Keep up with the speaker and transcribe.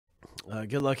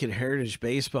Good luck at Heritage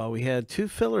Baseball. We had two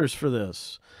fillers for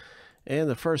this. And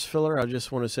the first filler, I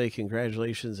just want to say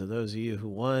congratulations to those of you who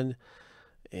won.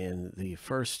 And the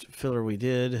first filler we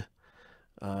did,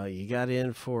 you got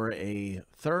in for a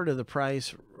third of the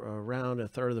price, around a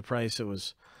third of the price. It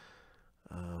was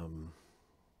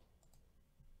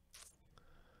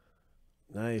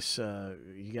nice.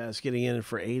 You guys getting in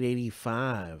for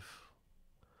 $8.85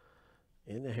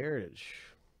 in the Heritage.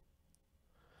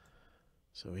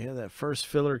 So we have that first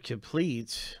filler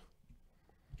complete.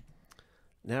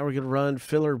 Now we're going to run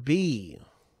filler B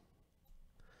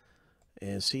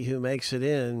and see who makes it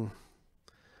in.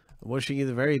 I'm wishing you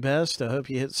the very best. I hope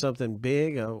you hit something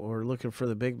big. We're looking for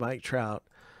the big Mike Trout.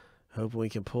 Hoping we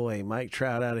can pull a Mike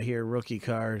Trout out of here, rookie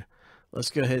card. Let's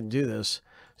go ahead and do this.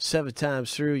 7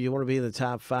 times through. You want to be in the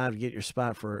top 5 to get your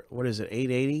spot for, what is it,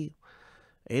 880?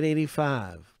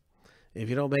 885. If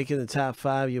you don't make it in the top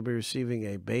 5, you'll be receiving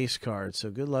a base card. So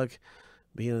good luck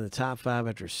being in the top 5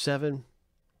 after 7.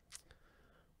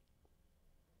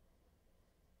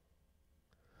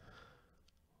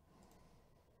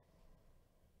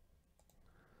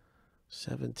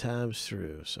 Seven times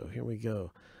through. So here we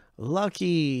go.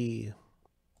 Lucky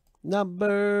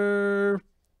number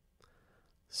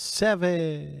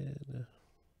 7.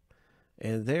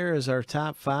 And there is our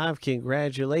top 5.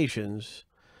 Congratulations.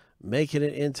 Making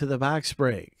it into the box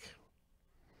break.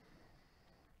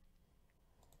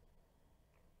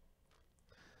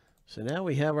 So now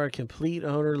we have our complete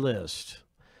owner list.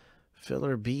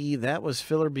 Filler B. That was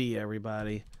filler B,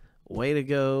 everybody. Way to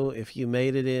go. If you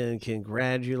made it in,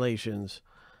 congratulations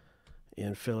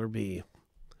in filler B.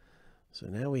 So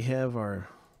now we have our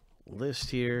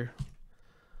list here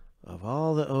of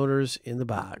all the owners in the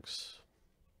box.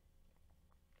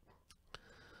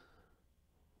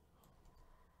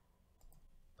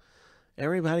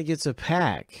 Everybody gets a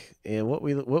pack, and what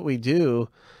we do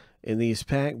in these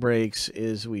pack breaks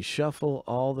is we shuffle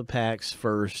all the packs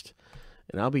first,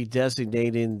 and I'll be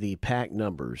designating the pack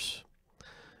numbers.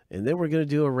 And then we're going to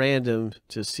do a random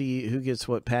to see who gets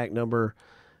what pack number.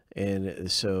 And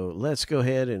so let's go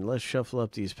ahead and let's shuffle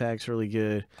up these packs really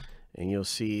good. And you'll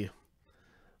see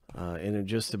in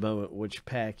just a moment which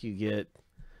pack you get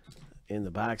in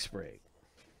the box break.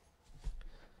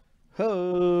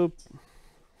 Hope.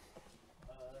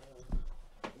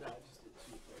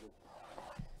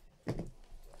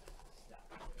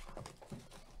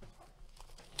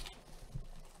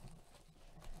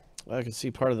 I can see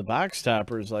part of the box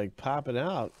topper is like popping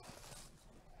out.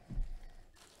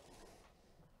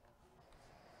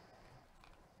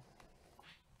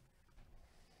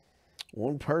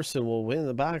 One person will win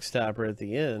the box topper at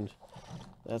the end.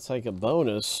 That's like a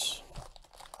bonus.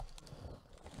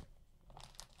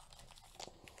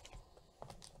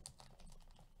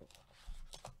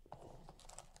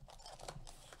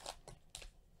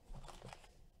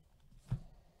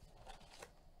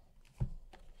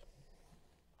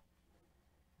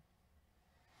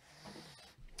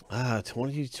 Ah,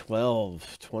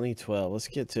 2012. Let's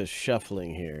get to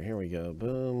shuffling here. Here we go.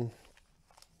 Boom.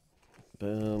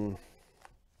 Boom.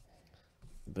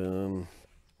 Boom.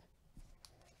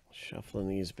 Shuffling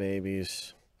these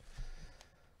babies.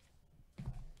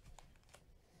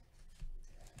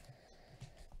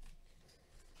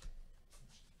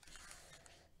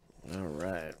 All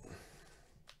right.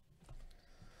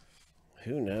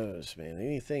 Who knows, man?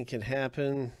 Anything can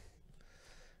happen.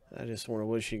 I just want to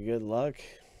wish you good luck.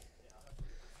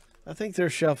 I think they're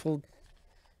shuffled.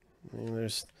 I mean,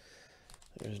 there's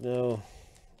no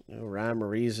rhyme or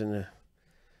reason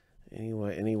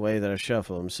any way that I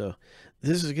shuffle them. So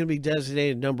this is going to be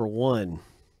designated number 1,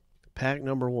 pack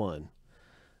number 1.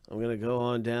 I'm going to go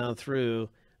on down through,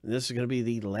 and this is going to be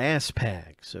the last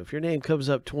pack. So if your name comes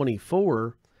up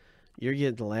 24, you're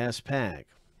getting the last pack.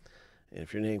 And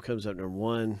if your name comes up number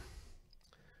 1,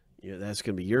 that's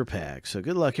going to be your pack. So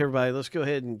good luck, everybody. Let's go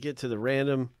ahead and get to the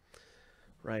random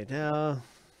right now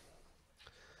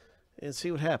and see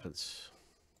what happens.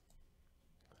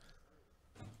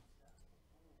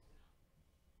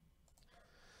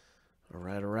 All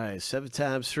right. 7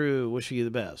 times through. Wishing you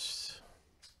the best.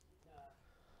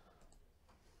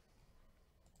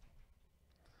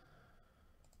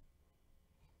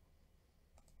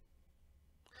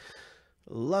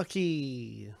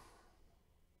 Lucky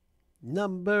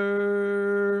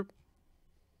number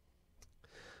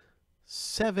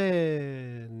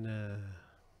 7.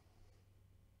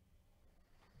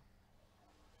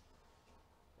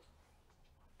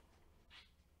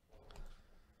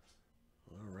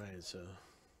 All right, so let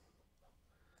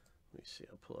me see.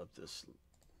 I'll pull up this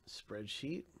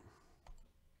spreadsheet.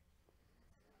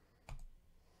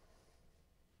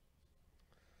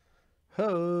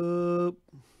 Hope.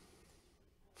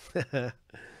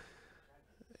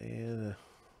 And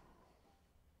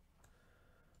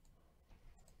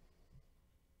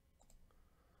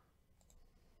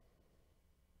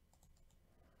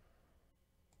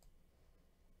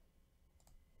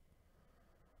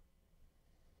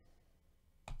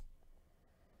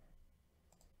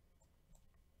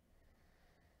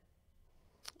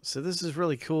so this is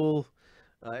really cool.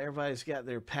 Everybody's got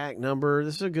their pack number.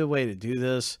 This is a good way to do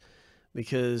this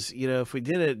because, you know, if we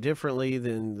did it differently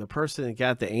than the person that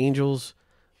got the Angels,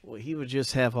 well, he would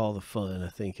just have all the fun, I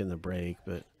think, in the break.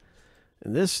 But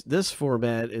and this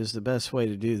format is the best way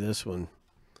to do this one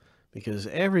because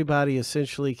everybody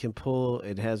essentially can pull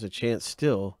and has a chance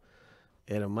still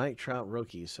at a Mike Trout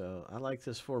rookie. So I like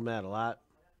this format a lot.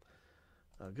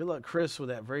 Good luck, Chris, with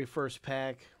that very first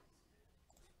pack.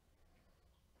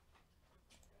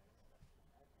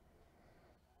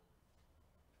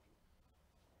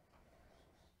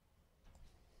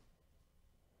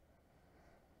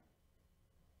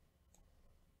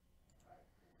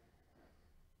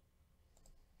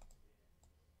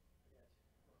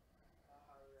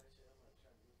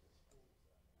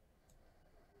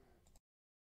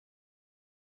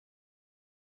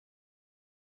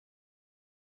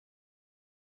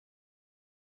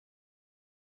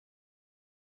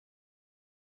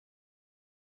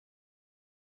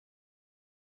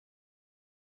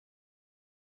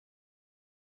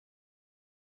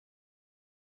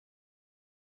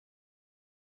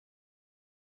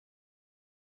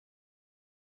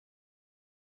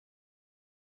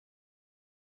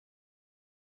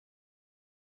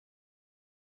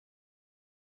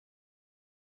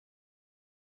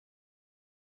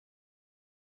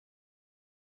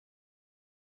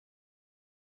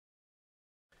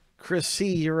 Chris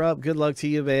C., you're up. Good luck to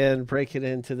you, man. Breaking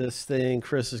into this thing.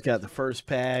 Chris has got the first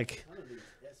pack.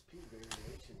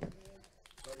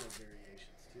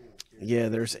 Yeah,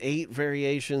 there's 8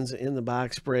 variations in the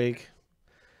box break.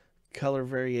 Color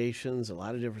variations, a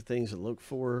lot of different things to look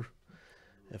for.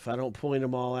 If I don't point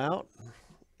them all out,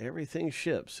 everything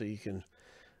ships. So you can,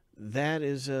 that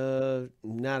is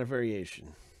not a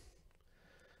variation.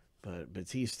 But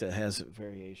Batista has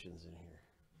variations in here.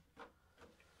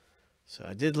 So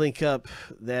I did link up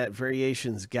that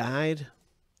variations guide,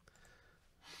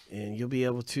 and you'll be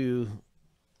able to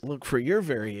look for your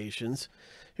variations.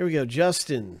 Here we go,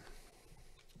 Justin.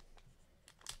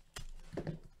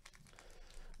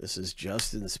 This is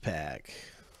Justin's pack.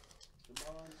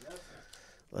 Come on, Justin.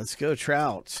 Let's go,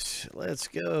 Trout. Let's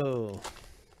go.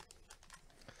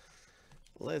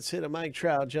 Let's hit a Mike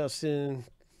Trout, Justin.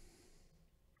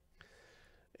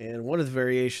 And one of the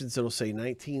variations, it'll say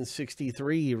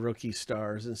 1963 rookie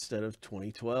stars instead of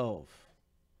 2012.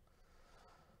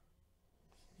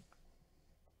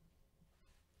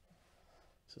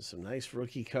 So some nice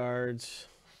rookie cards.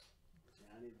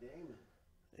 Johnny Damon.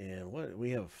 And what we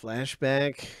have a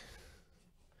flashback.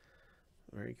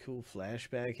 Very cool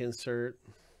flashback insert.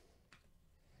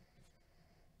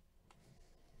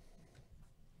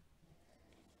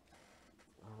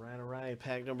 All right.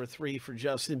 Pack number 3 for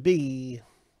Justin B.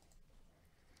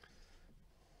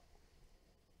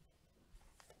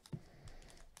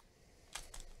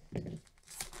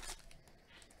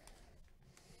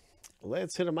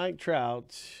 Let's hit a Mike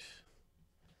Trout.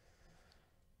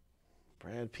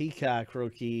 Brad Peacock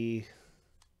rookie.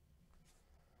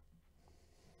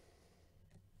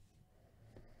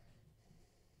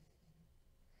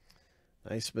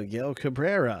 Nice Miguel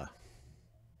Cabrera.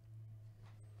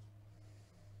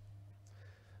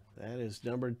 That is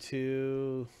number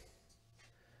 2,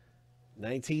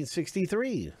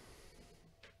 1963.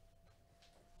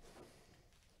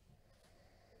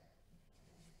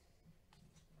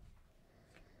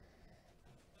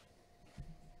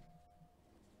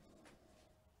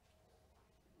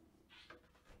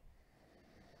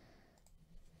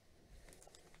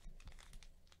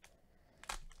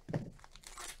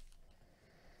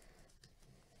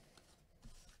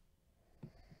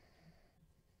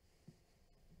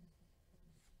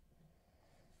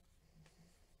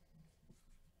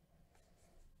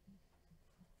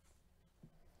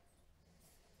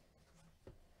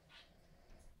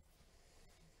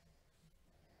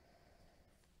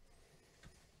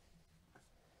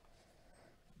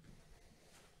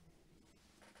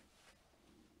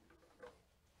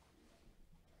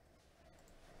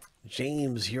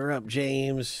 James, you're up,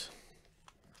 James.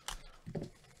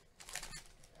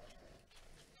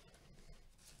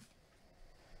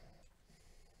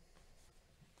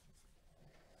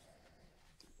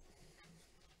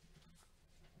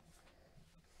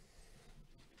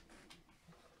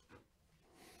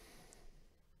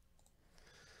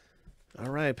 All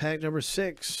right, pack number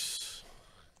 6.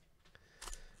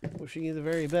 Wishing you the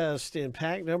very best. In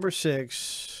pack number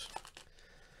 6,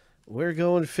 we're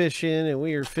going fishing, and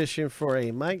we are fishing for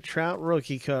a Mike Trout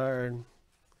rookie card.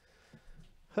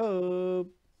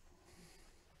 Hope.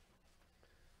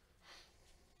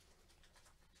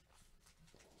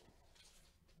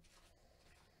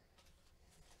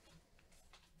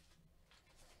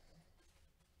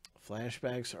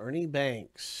 Flashbacks, Ernie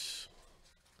Banks.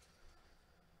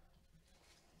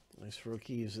 Nice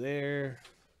rookies there.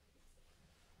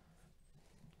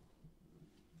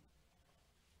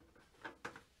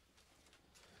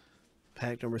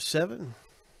 Pack number 7.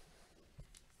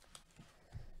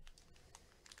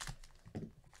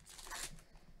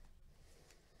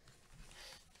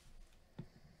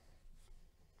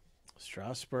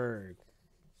 Strasburg.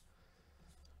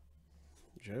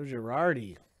 Joe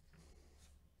Girardi.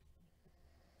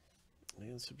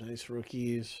 And some nice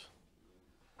rookies.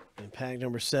 And pack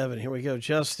number 7. Here we go,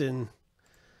 Justin.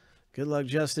 Good luck,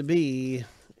 Justin B.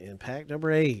 In pack number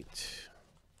 8.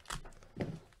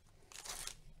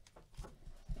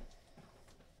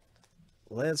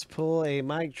 Let's pull a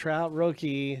Mike Trout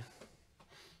rookie.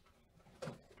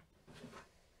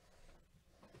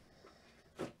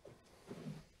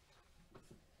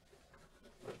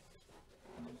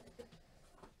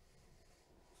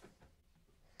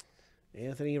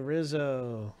 Anthony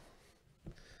Rizzo.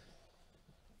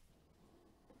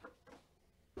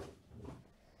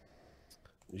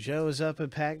 Joe is up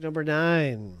at pack number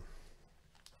 9.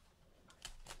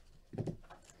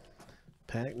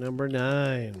 Pack number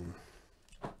 9.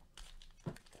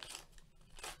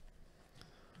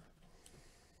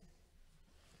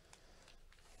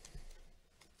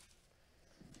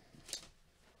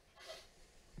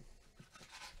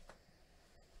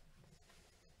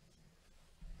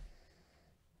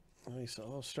 Nice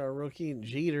all-star rookie,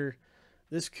 Jeter.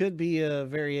 This could be a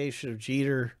variation of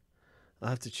Jeter. I'll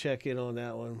have to check in on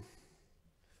that one.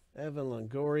 Evan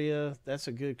Longoria. That's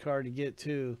a good card to get,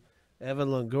 too. Evan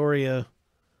Longoria.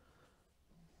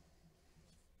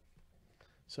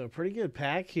 So, a pretty good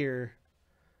pack here.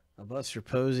 A Buster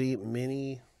Posey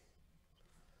mini.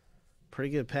 Pretty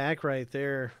good pack right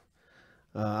there.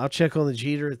 I'll check on the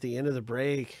Jeter at the end of the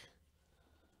break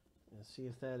and see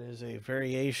if that is a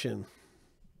variation.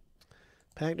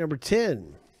 Pack number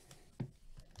 10.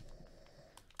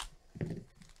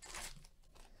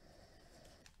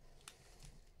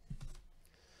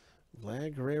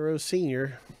 Vlad Guerrero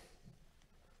Sr.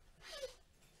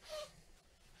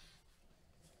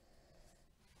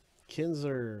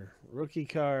 Kinsler, rookie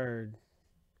card.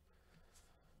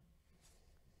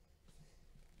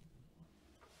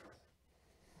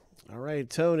 All right,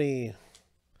 Tony.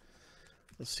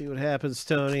 Let's see what happens,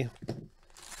 Tony.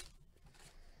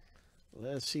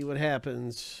 Let's see what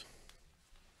happens.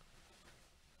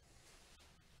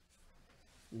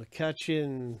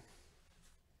 McCutcheon.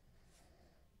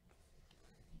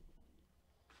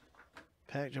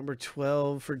 Pack number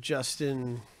 12 for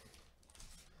Justin.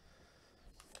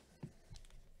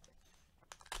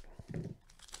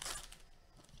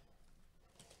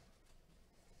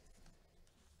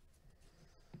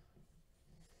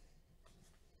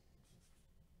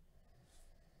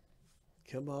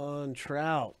 Come on,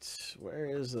 Trout. Where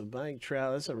is the Mike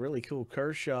Trout? That's a really cool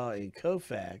Kershaw and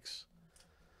Koufax.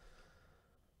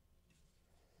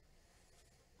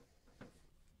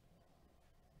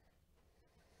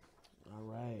 All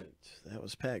right. That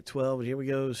was pack 12. Here we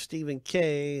go. Stephen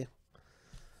K.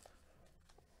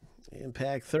 In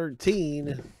pack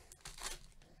 13.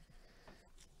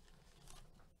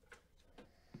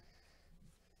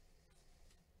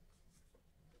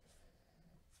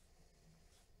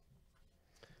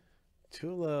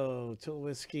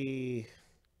 Tulowitzki.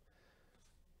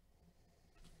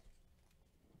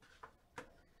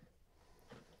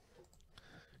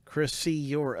 Chris C.,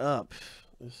 you're up.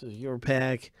 This is your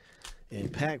pack in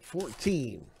pack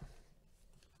 14.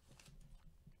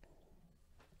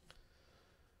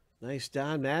 Nice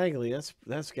Don Mattingly.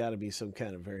 That's got to be some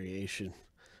kind of variation.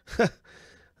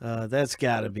 That's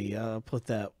got to be. I'll put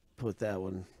that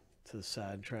one to the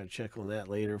side and try to check on that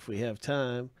later if we have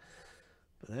time.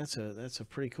 But that's a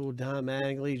pretty cool Don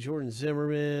Mattingly, Jordan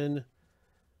Zimmerman.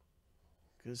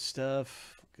 Good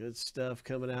stuff. Good stuff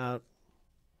coming out.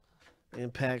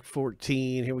 Impact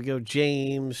 14. Here we go,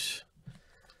 James.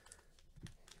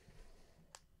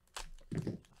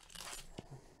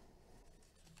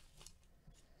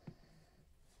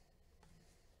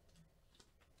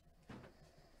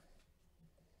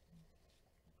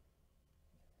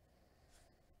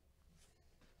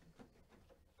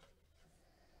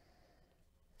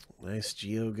 Nice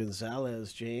Gio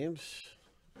Gonzalez, James.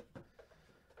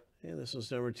 And this was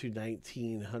number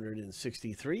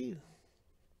 1963.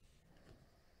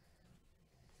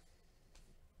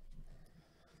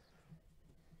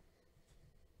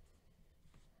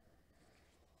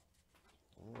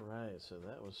 so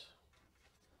that was...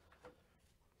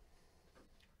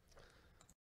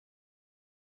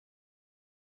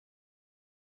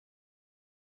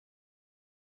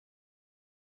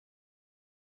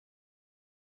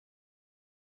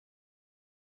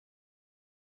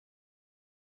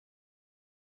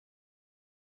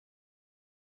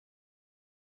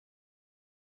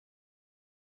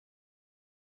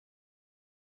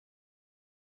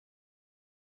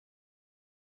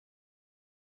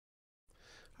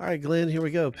 All right, Glenn, here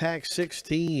we go. Pack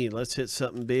 16. Let's hit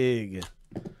something big.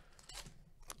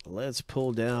 Let's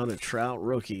pull down a Trout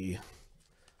rookie.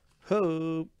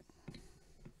 Hope.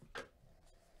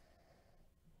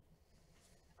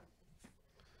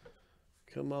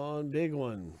 Come on, big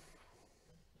one.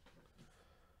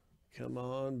 Come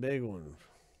on, big one.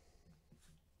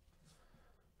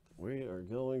 We are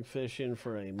going fishing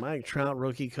for a Mike Trout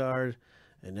rookie card.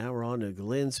 And now we're on to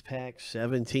Glenn's Pack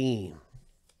 17.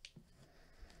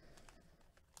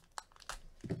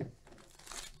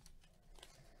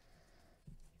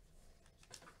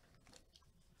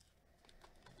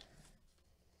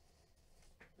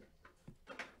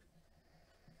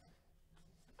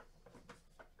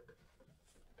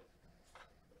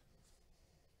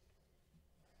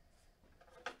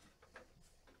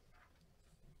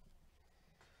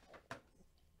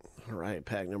 All right,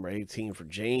 pack number 18 for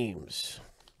James.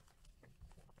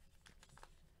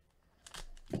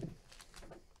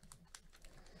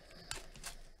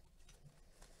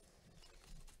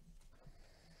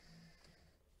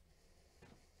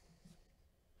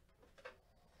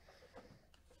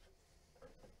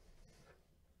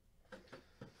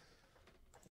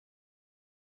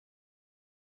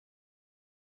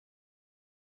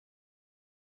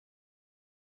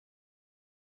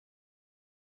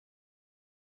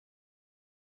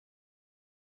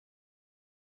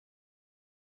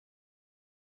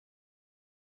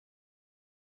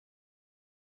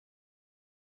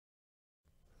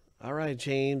 All right,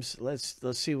 James. Let's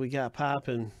see what we got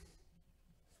popping.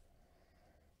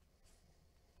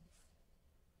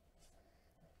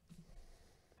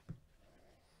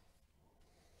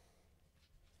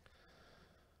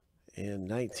 And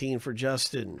 19 for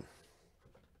Justin.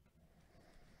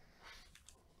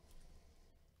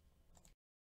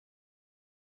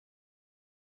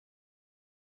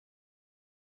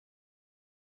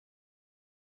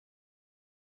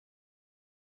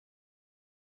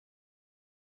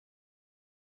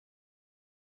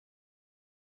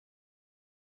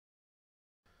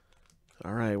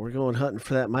 All right, we're going hunting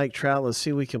for that Mike Trout. Let's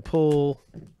see what we can pull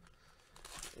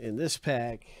in this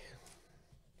pack.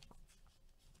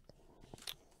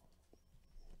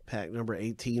 Pack number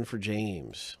 18 for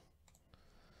James.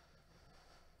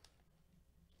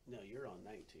 No, you're on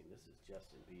 19. This is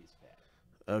Justin B's pack.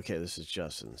 Okay, this is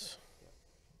Justin's. Yep.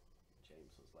 James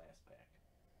was last pack.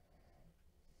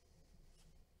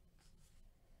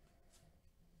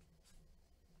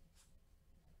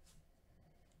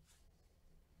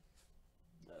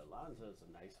 Alonzo's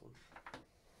a nice one.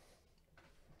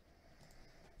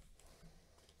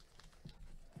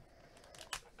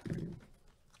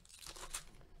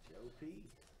 Joe P.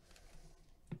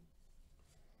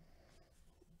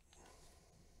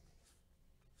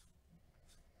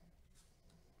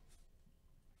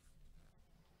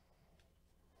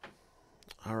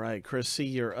 All right, Chris C.,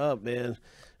 you're up, man.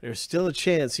 There's still a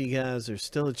chance, you guys. There's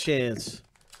still a chance.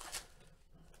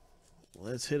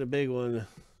 Let's hit a big one.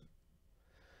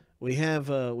 We have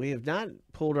not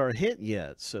pulled our hit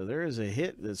yet, so there is a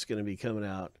hit that's going to be coming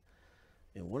out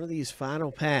in one of these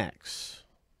final packs.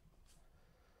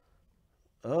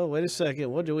 Oh, wait a second.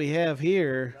 What do we have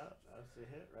here? That's the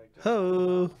hit right there.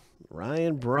 Ho,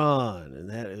 Ryan Braun,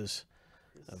 and that is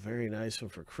a very nice one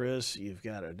for Chris. You've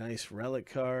got a nice relic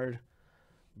card.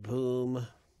 Boom.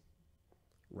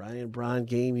 Ryan Braun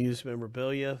game used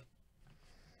memorabilia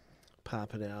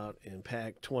popping out in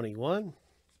pack 21.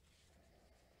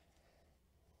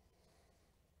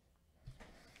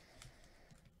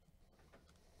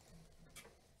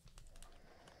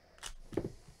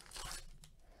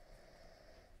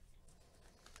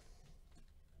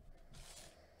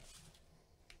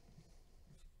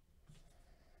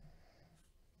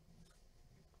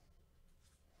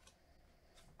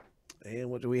 And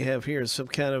what do we have here? Some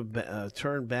kind of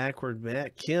turn backward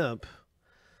Matt Kemp.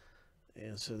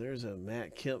 And so there's a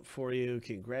Matt Kemp for you.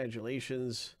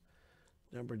 Congratulations.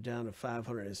 Number down to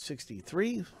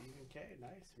 563. Okay,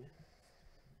 nice, man.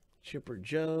 Chipper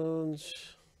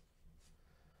Jones.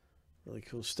 Really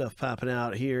cool stuff popping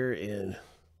out here in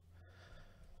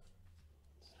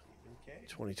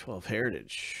 2012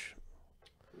 Heritage.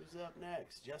 Who's up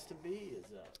next? Justin B is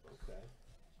up. Okay.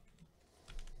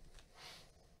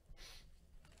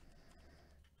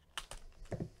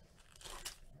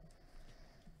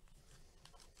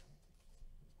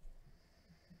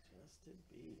 Justin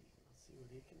B. Let's see what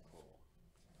he can pull.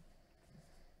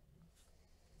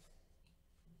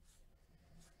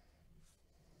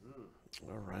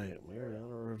 All right, Mariano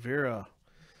Rivera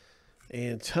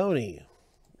and Tony.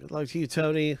 Good luck to you,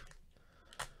 Tony.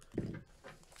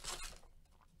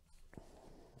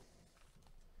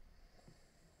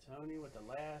 Tony with the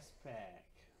last pack.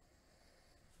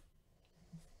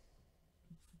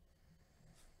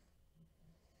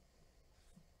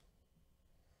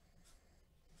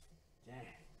 Dang. I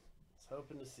was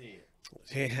hoping to see it.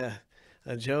 Yeah.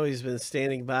 Joey's been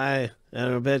standing by.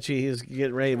 I bet you he's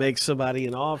getting ready to make somebody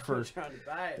an offer. Trying to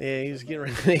buy it. Yeah, he's getting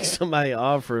ready to make somebody an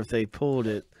offer if they pulled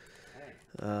it.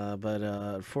 But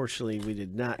unfortunately, we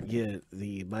did not get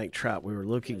the Mike Trout we were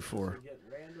looking for.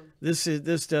 This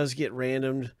does get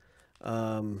randomed.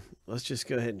 Let's just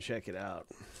go ahead and check it out.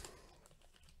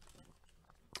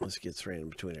 This gets random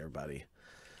between everybody.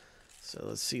 So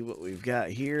let's see what we've got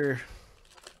here.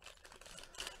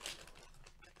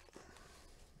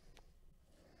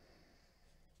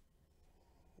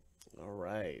 All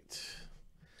right.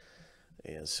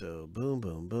 And so boom,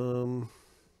 boom, boom.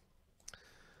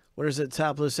 Where's it?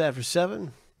 Top list after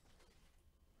 7?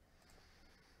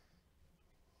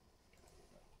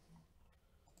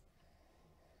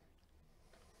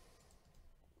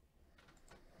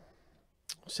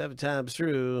 Seven times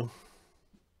through.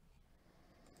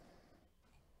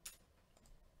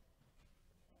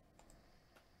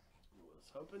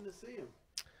 Was hoping to see him.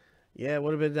 Yeah, it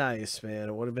would have been nice, man.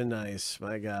 It would have been nice.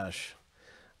 My gosh.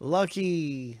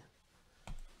 Lucky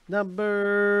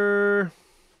number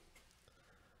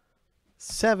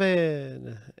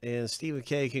 7. And Stephen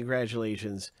K.,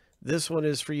 congratulations. This one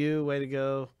is for you. Way to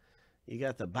go. You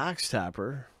got the box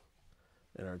topper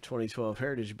in our 2012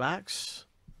 Heritage box.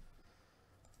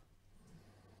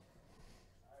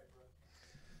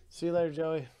 See you later,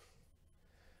 Joey.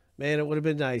 Man, it would have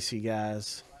been nice, you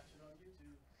guys.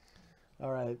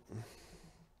 All right.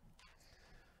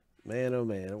 Man, oh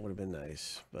man, it would have been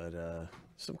nice. But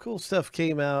some cool stuff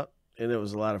came out, and it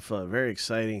was a lot of fun. Very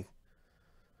exciting.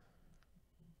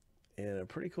 And a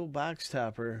pretty cool box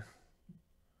topper.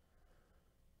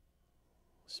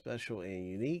 Special and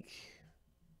unique.